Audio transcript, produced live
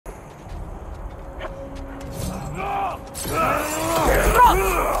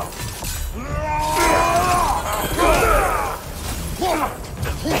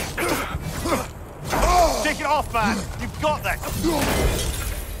Take it off, man! You've got this!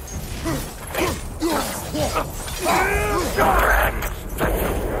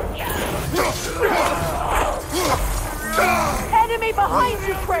 Enemy behind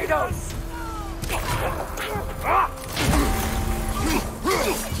you, Kratos!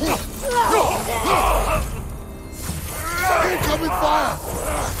 Incoming fire!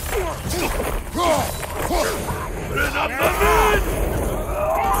 Bring up the men!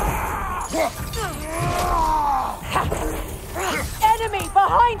 Enemy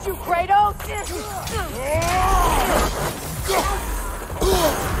behind you, Kratos!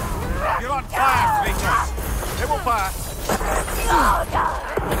 You're on fire, Kratos! It will pass!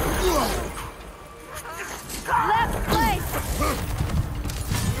 Left flank!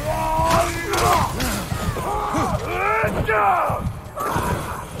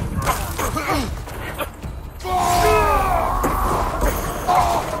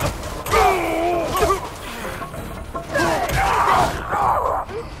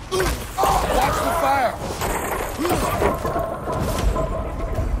 Watch the fire!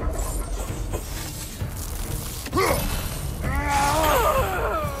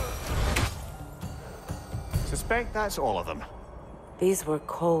 Suspect that's all of them. These were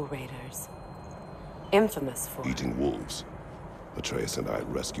coal raiders. Infamous for... Eating wolves. Atreus and I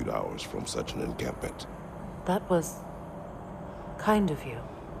rescued ours from such an encampment. That was... kind of you.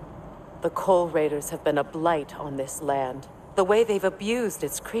 The coal raiders have been a blight on this land. The way they've abused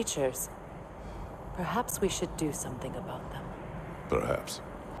its creatures. Perhaps we should do something about them. Perhaps.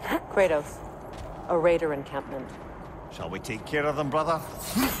 Kratos, a raider encampment. Shall we take care of them, brother?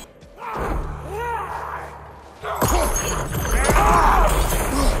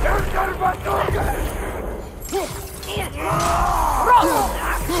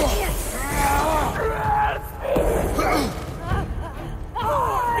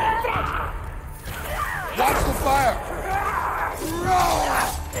 Watch the fire!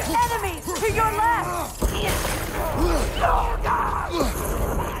 Enemies to your left!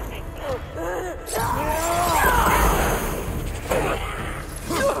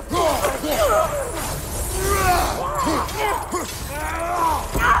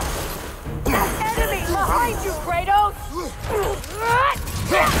 Enemy behind you, Kratos!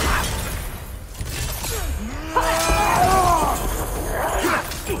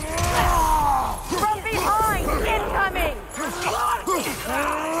 From behind, incoming!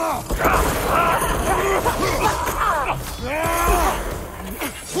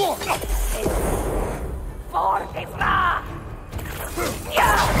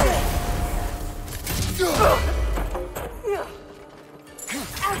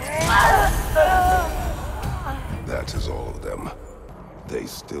 That is all of them. They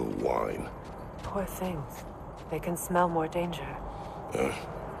still whine. Poor things. They can smell more danger.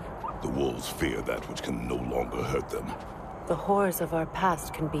 The wolves fear that which can no longer hurt them. The horrors of our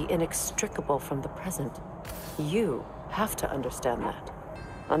past can be inextricable from the present. You have to understand that.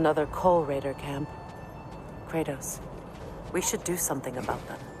 Another coal raider camp. Kratos, we should do something about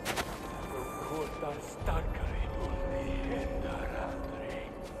them.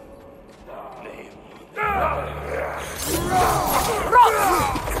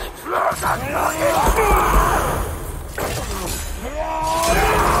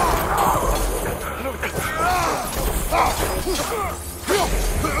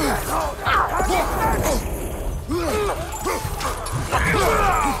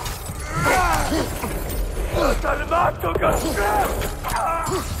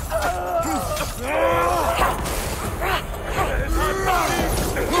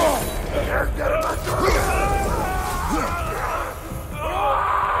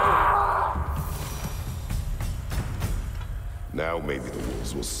 Now maybe the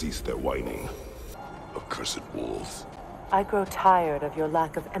wolves will cease their whining. Accursed wolves. I grow tired of your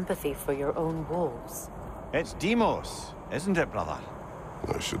lack of empathy for your own wolves. It's Deimos, isn't it, brother?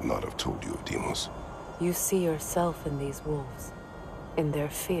 I should not have told you of Deimos. You see yourself in these wolves, in their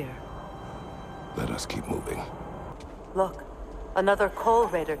fear. Let us keep moving. Look, another coal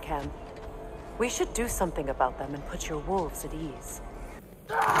raider camp. We should do something about them and put your wolves at ease.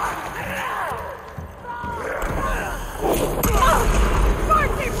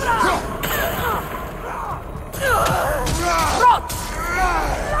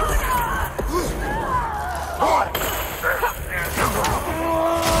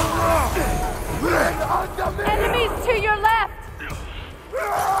 Enemies to your left!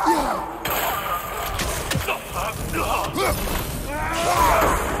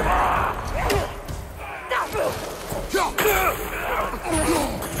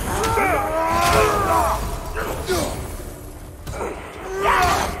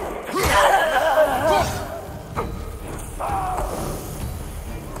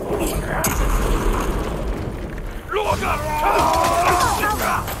 Good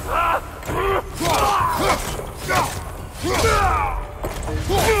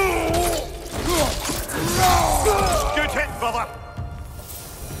hit, brother.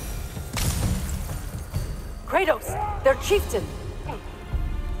 Kratos, their chieftain.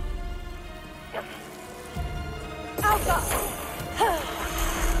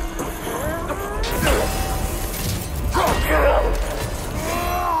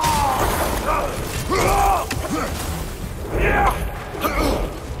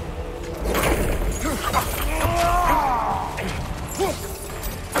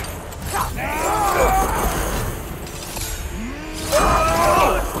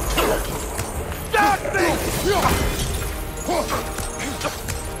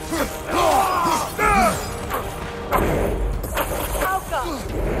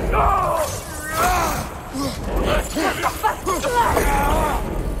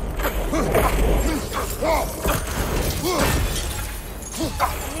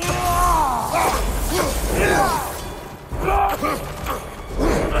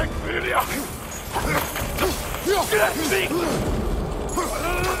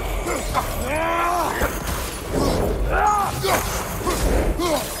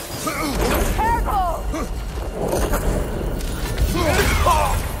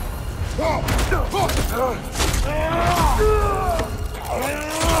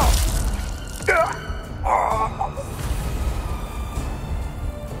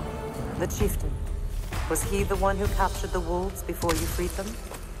 The chieftain. Was he the one who captured the wolves before you freed them?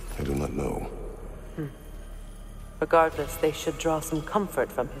 I do not know. Regardless, they should draw some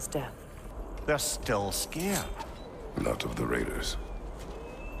comfort from his death. They're still scared. Not of the raiders.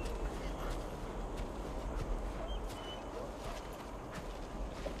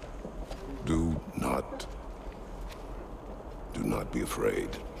 Do not be afraid.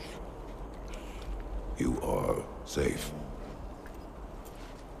 You are safe.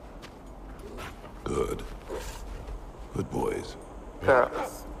 Good. Good boys.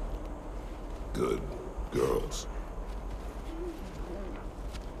 Girls. Good girls.